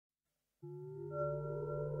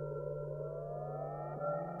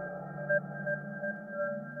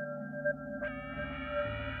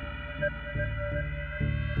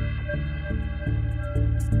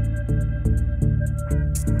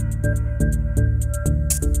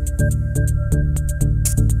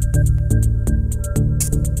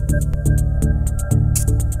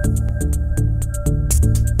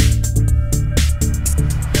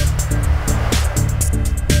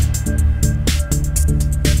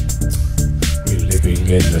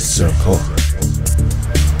In the circle.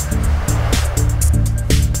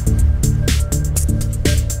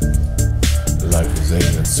 Life is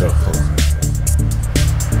in the circle.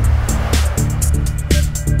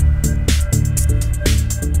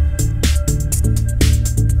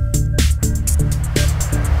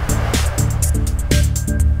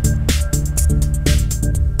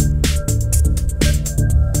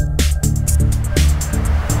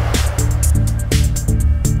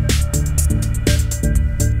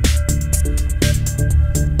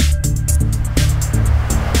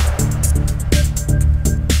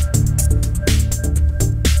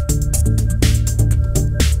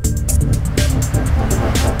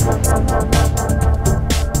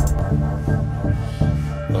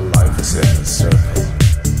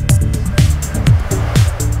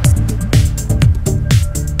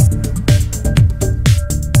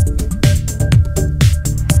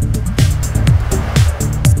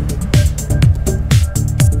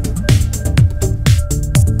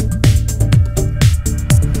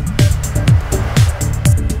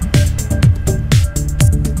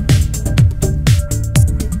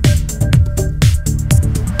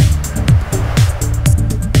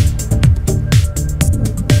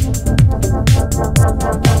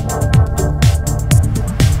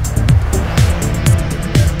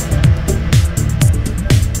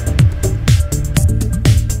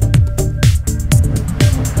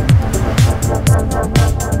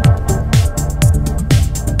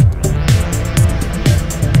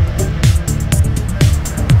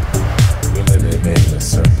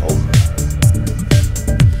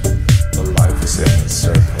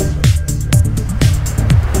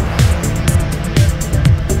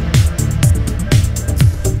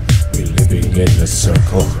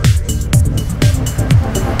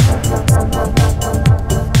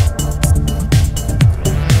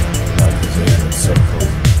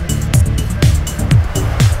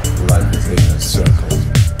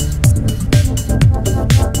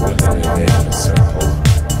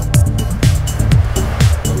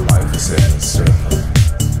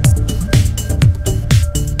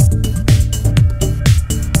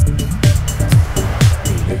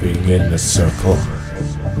 In the circle.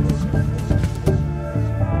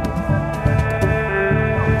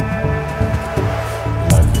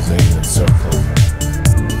 Life is in the circle.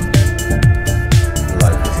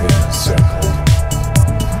 Life is in the circle.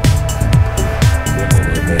 We're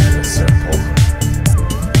living in the circle.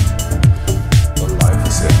 The life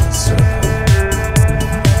is in the circle.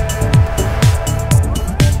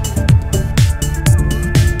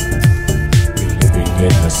 We're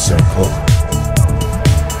living in the circle.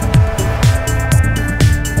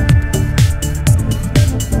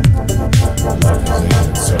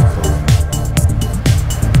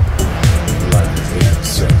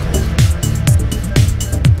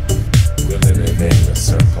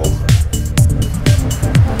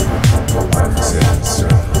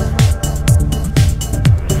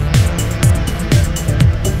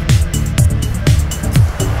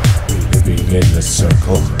 In the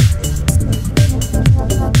circle.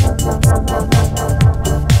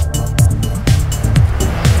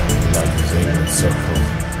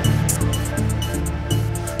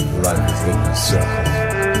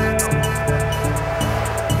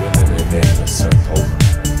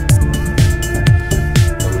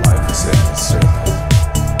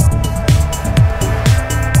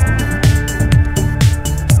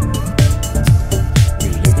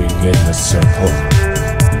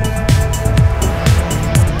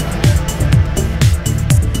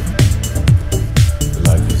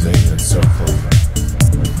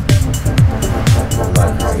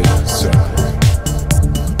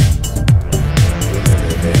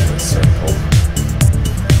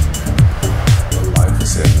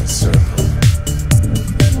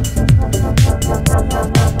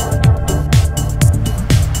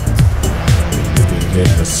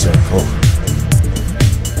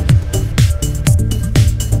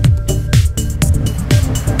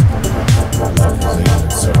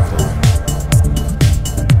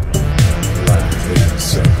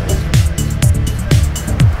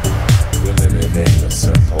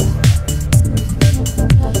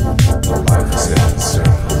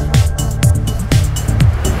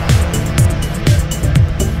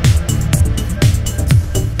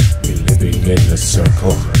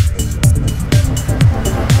 circle.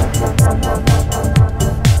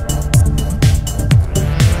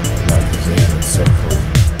 Life is in a circle.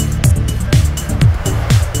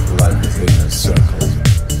 Life is in a circle.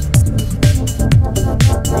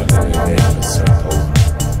 We're living in a circle.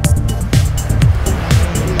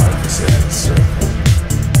 Life is in a circle.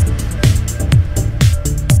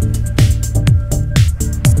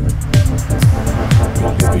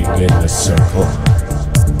 We're living in a circle.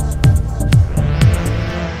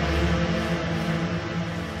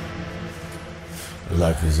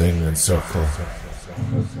 Life is in a circle.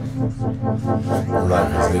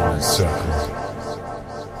 Life is in a circle.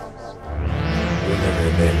 We're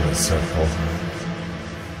living in a circle.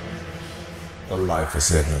 Life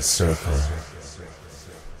is in a circle.